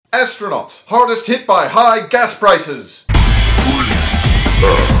astronauts hardest hit by high gas prices.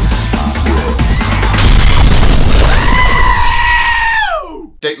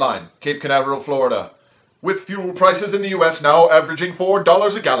 Dateline, Cape Canaveral, Florida. With fuel prices in the U.S. now averaging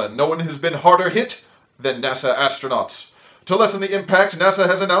 $4 a gallon, no one has been harder hit than NASA astronauts. To lessen the impact, NASA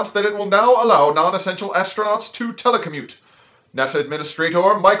has announced that it will now allow non-essential astronauts to telecommute. NASA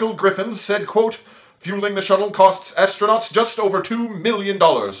Administrator Michael Griffin said, quote, "Fueling the shuttle costs astronauts just over $2 million,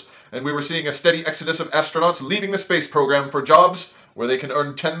 and we were seeing a steady exodus of astronauts leaving the space program for jobs where they can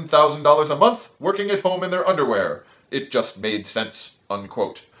earn $10,000 a month working at home in their underwear. It just made sense,"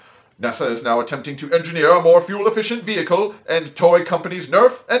 unquote. NASA is now attempting to engineer a more fuel-efficient vehicle, and toy companies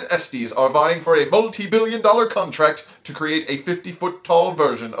Nerf and Estes are vying for a multi-billion-dollar contract to create a 50-foot-tall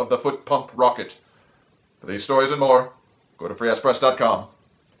version of the foot pump rocket. For these stories and more, go to freeaspress.com.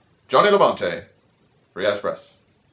 Johnny Labonte, Free Ass Press.